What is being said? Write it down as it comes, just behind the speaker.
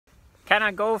Can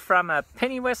I go from a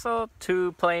penny whistle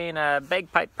to playing a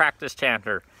bagpipe practice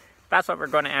chanter? That's what we're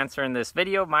going to answer in this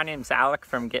video. My name's Alec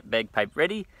from Get Bagpipe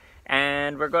Ready,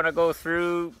 and we're going to go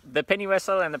through the penny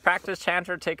whistle and the practice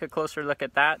chanter, take a closer look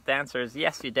at that. The answer is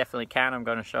yes, you definitely can. I'm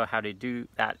going to show how to do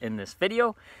that in this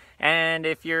video. And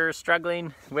if you're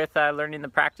struggling with learning the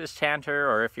practice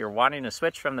chanter, or if you're wanting to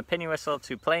switch from the penny whistle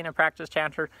to playing a practice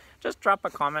chanter, just drop a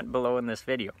comment below in this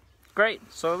video. Great,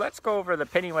 so let's go over the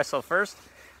penny whistle first.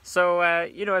 So,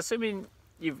 assuming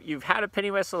you've had a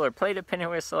penny whistle or played a penny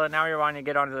whistle and now you're wanting to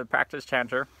get onto the practice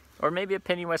chanter, or maybe a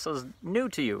penny whistle is new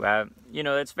to you.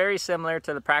 It's very similar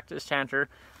to the practice chanter,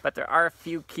 but there are a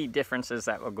few key differences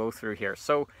that we'll go through here.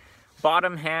 So,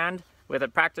 bottom hand with a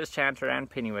practice chanter and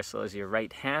penny whistle is your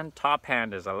right hand. Top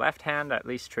hand is a left hand, at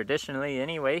least traditionally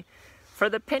anyway. For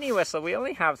the penny whistle, we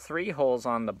only have 3 holes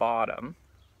on the bottom.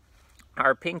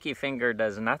 Our pinky finger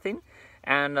does nothing.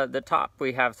 And the top,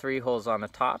 we have 3 holes on the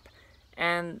top.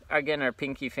 And again, our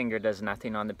pinky finger does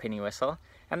nothing on the penny whistle.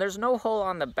 And there's no hole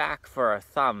on the back for our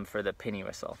thumb for the penny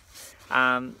whistle.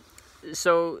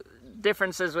 So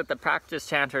differences with the practice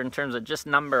chanter in terms of just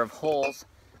number of holes.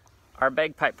 Our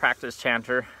bagpipe practice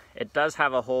chanter, it does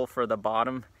have a hole for the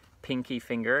bottom pinky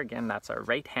finger. Again, that's our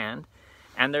right hand.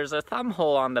 And there's a thumb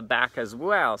hole on the back as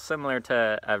well, similar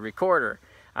to a recorder.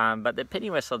 But the penny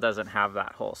whistle doesn't have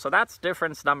that hole. So that's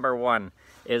difference number 1,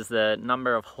 is the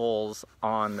number of holes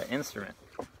on the instrument.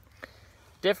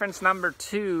 Difference number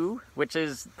 2, which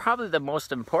is probably the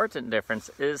most important difference,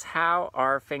 is how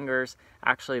our fingers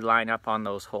actually line up on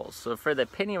those holes. So for the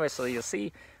penny whistle, you'll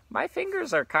see my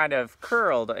fingers are kind of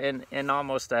curled in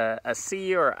almost a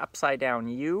C or upside down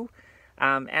U.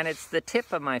 And it's the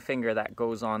tip of my finger that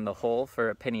goes on the hole for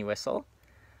a penny whistle.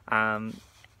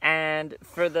 And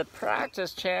for the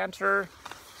practice chanter,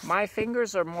 my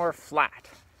fingers are more flat.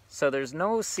 So there's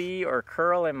no C or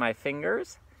curl in my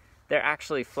fingers. They're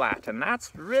actually flat. And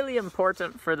that's really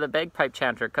important for the bagpipe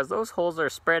chanter, because those holes are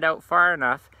spread out far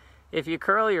enough. If you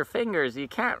curl your fingers, you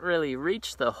can't really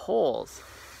reach the holes.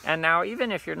 And now,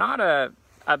 even if you're not a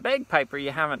bagpiper,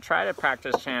 you haven't tried a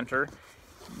practice chanter,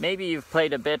 maybe you've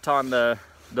played a bit on the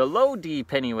low D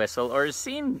penny whistle, or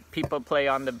seen people play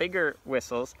on the bigger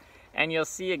whistles, and you'll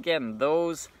see again,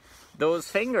 those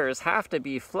fingers have to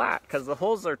be flat because the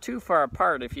holes are too far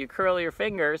apart. If you curl your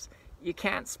fingers, you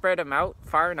can't spread them out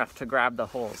far enough to grab the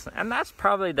holes. And that's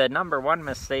probably the number 1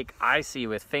 mistake I see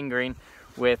with fingering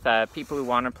with people who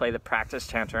want to play the practice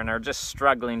chanter and are just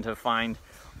struggling to find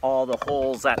all the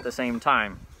holes at the same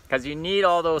time. Because you need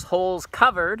all those holes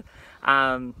covered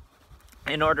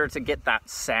in order to get that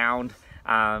sound.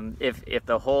 If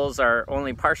the holes are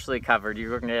only partially covered,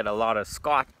 you're going to get a lot of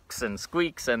squawks and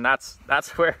squeaks, and that's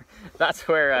where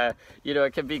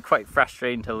it can be quite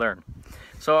frustrating to learn.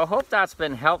 So I hope that's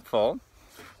been helpful.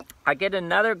 I get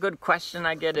another good question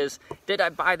I get is, did I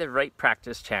buy the right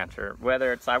practice chanter?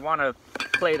 Whether it's I want to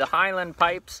play the Highland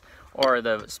pipes or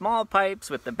the small pipes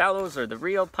with the bellows or the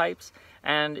real pipes.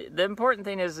 And the important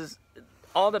thing is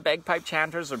all the bagpipe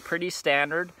chanters are pretty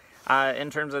standard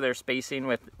in terms of their spacing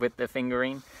with the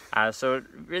fingering. So it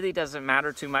really doesn't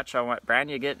matter too much on what brand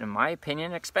you get, in my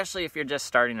opinion, especially if you're just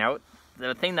starting out.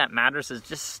 The thing that matters is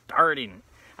just starting.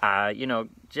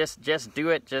 Just do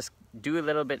it. Just do a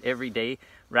little bit every day,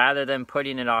 rather than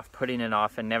putting it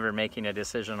off and never making a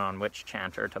decision on which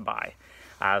chanter to buy.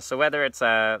 So whether it's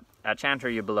a chanter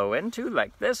you blow into,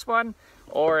 like this one,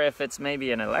 or if it's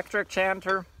maybe an electric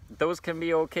chanter, those can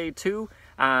be okay too.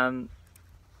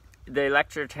 The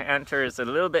electric chanter is a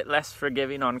little bit less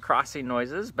forgiving on crossing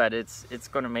noises, but it's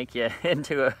going to make you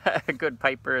into a good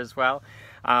piper as well.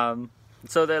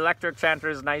 So the electric chanter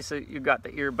is nice. You've got the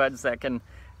earbuds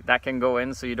that can go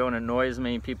in, so you don't annoy as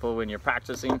many people when you're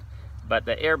practicing. But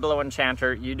the air blowing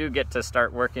chanter, you do get to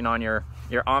start working on your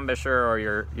embouchure or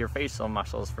your facial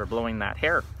muscles for blowing that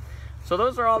hair. So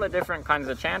those are all the different kinds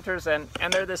of chanters, and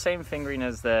they're the same fingering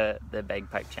as the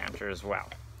bagpipe chanter as well.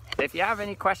 If you have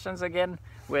any questions again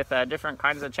with different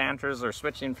kinds of chanters, or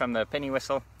switching from the penny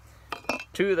whistle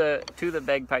to the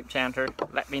bagpipe chanter,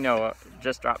 let me know.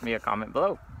 Just drop me a comment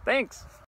below. Thanks!